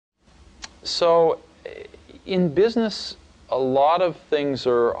So in business, a lot of things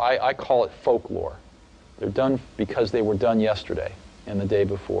are, I call it folklore. They're done because they were done yesterday and the day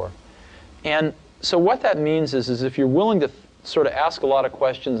before. And so what that means is if you're willing to sort of ask a lot of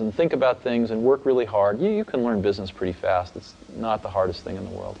questions and think about things and work really hard, you can learn business pretty fast. It's not the hardest thing in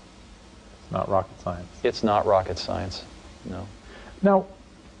the world. It's not rocket science. It's not rocket science, no. Now,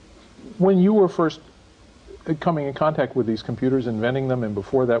 when you were first coming in contact with these computers, inventing them, and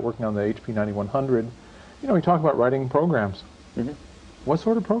before that working on the HP 9100, you know, we talk about writing programs. Mm-hmm. What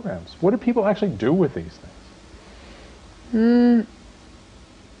sort of programs? What do people actually do with these things?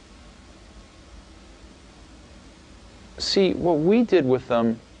 See, what we did with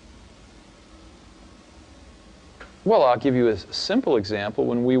them, well, I'll give you a simple example.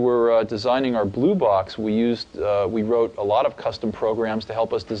 When we were designing our Blue Box, we wrote a lot of custom programs to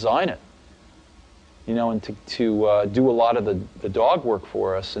help us design it. You know, and to do a lot of the dog work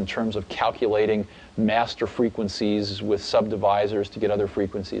for us in terms of calculating master frequencies with subdivisors to get other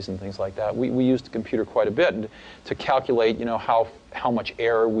frequencies and things like that. We used the computer quite a bit to calculate, you know, how much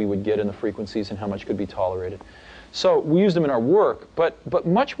error we would get in the frequencies and how much could be tolerated. So we used them in our work, but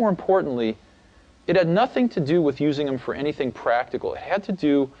much more importantly, it had nothing to do with using them for anything practical. It had to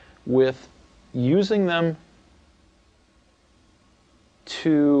do with using them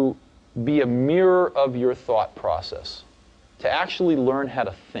to be a mirror of your thought process, to actually learn how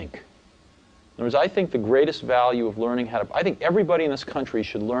to think. In other words, I think the greatest value of learning how to, I think everybody in this country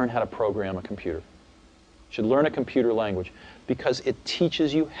should learn how to program a computer, should learn a computer language, because it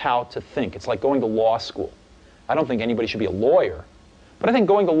teaches you how to think. It's like going to law school. I don't think anybody should be a lawyer, but I think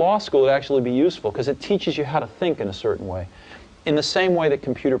going to law school would actually be useful because it teaches you how to think in a certain way, in the same way that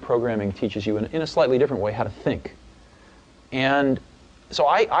computer programming teaches you in a slightly different way how to think. And so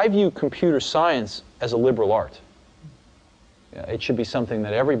I view computer science as a liberal art. It should be something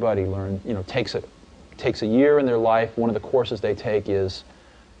that everybody takes a year in their life. One of the courses they take is,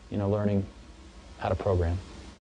 learning how to program.